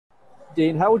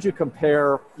Dean, how would you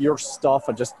compare your stuff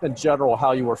and just in general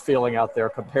how you were feeling out there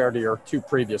compared to your two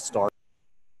previous starts?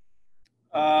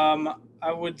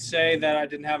 I would say that I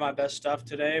didn't have my best stuff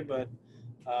today, but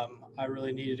I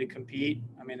really needed to compete.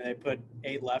 I mean, they put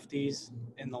 8 lefties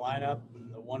in the lineup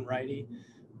and the 1 righty.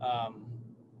 Um,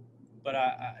 but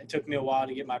it took me a while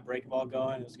to get my break ball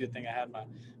going. It was a good thing I had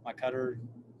my cutter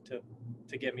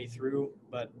to get me through,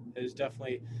 but it was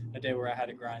definitely a day where I had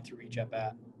to grind through each at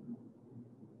bat.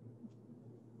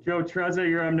 Joe Trezza,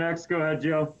 you're up next. Go ahead,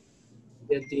 Joe.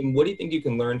 Yeah, Dean, what do you think you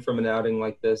can learn from an outing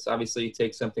like this? Obviously, you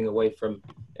take something away from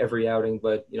every outing,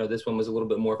 but this one was a little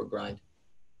bit more of a grind.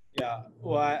 Yeah,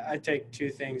 well, I take two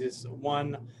things. It's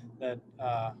one that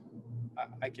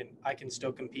I can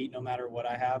still compete no matter what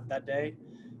I have that day,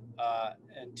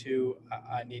 and two,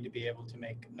 I need to be able to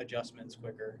make adjustments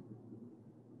quicker.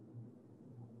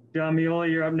 John Miola,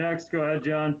 you're up next. Go ahead,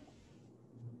 John.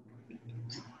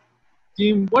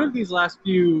 Dean, what have these last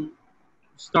few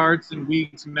starts and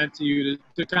weeks meant to you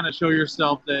to kind of show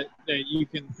yourself that you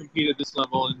can compete at this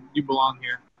level and you belong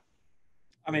here?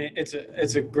 I mean,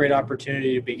 it's a great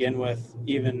opportunity to begin with,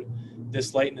 even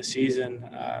this late in the season.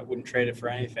 I wouldn't trade it for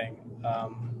anything.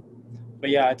 But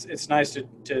yeah, it's nice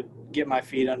to get my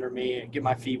feet under me, get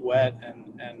my feet wet,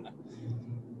 and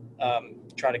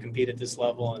try to compete at this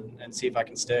level and see if I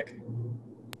can stick.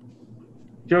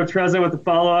 Joe Trezza with the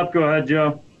follow-up. Go ahead,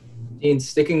 Joe. Dean,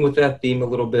 sticking with that theme a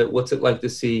little bit, what's it like to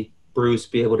see Bruce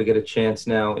be able to get a chance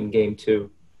now in Game 2?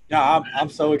 Yeah, I'm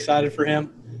so excited for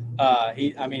him.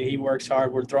 He works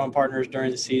hard. We're throwing partners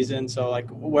during the season, so like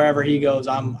wherever he goes,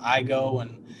 I go,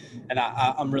 and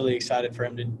I'm really excited for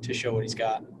him to show what he's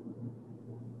got.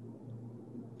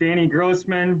 Danny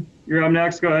Grossman, you're up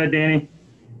next. Go ahead, Danny.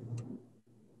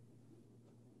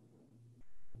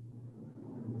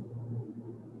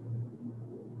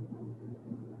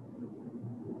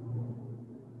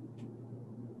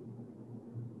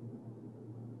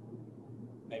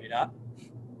 Maybe not.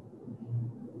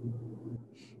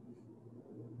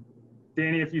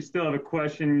 Danny, if you still have a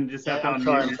question, you just have to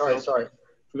unmute. I'm sorry.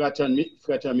 Forgot to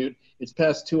unmute. It's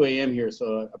past 2 a.m. here,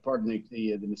 so pardon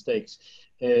the mistakes.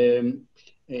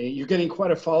 You're getting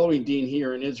quite a following, Dean,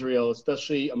 here in Israel,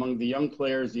 especially among the young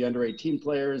players, the under-18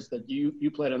 players that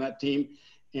you played on that team.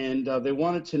 And they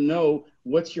wanted to know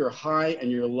what's your high and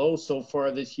your low so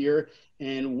far this year,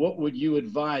 and what would you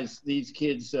advise these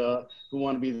kids who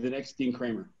want to be the next Dean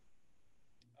Kremer?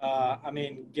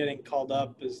 Getting called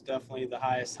up is definitely the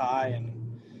highest high,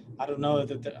 and I don't know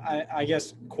that I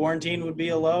guess quarantine would be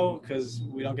a low because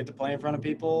we don't get to play in front of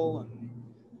people,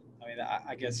 and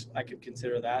I guess I could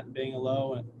consider that being a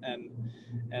low, and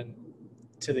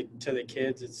to the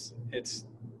kids, it's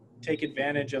take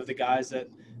advantage of the guys that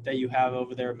you have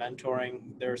over there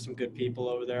mentoring. There are some good people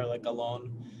over there like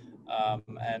Alon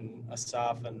and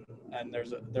Asaf, and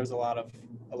there's a lot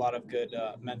of good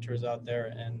mentors out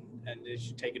there, and they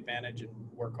should take advantage and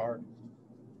work hard.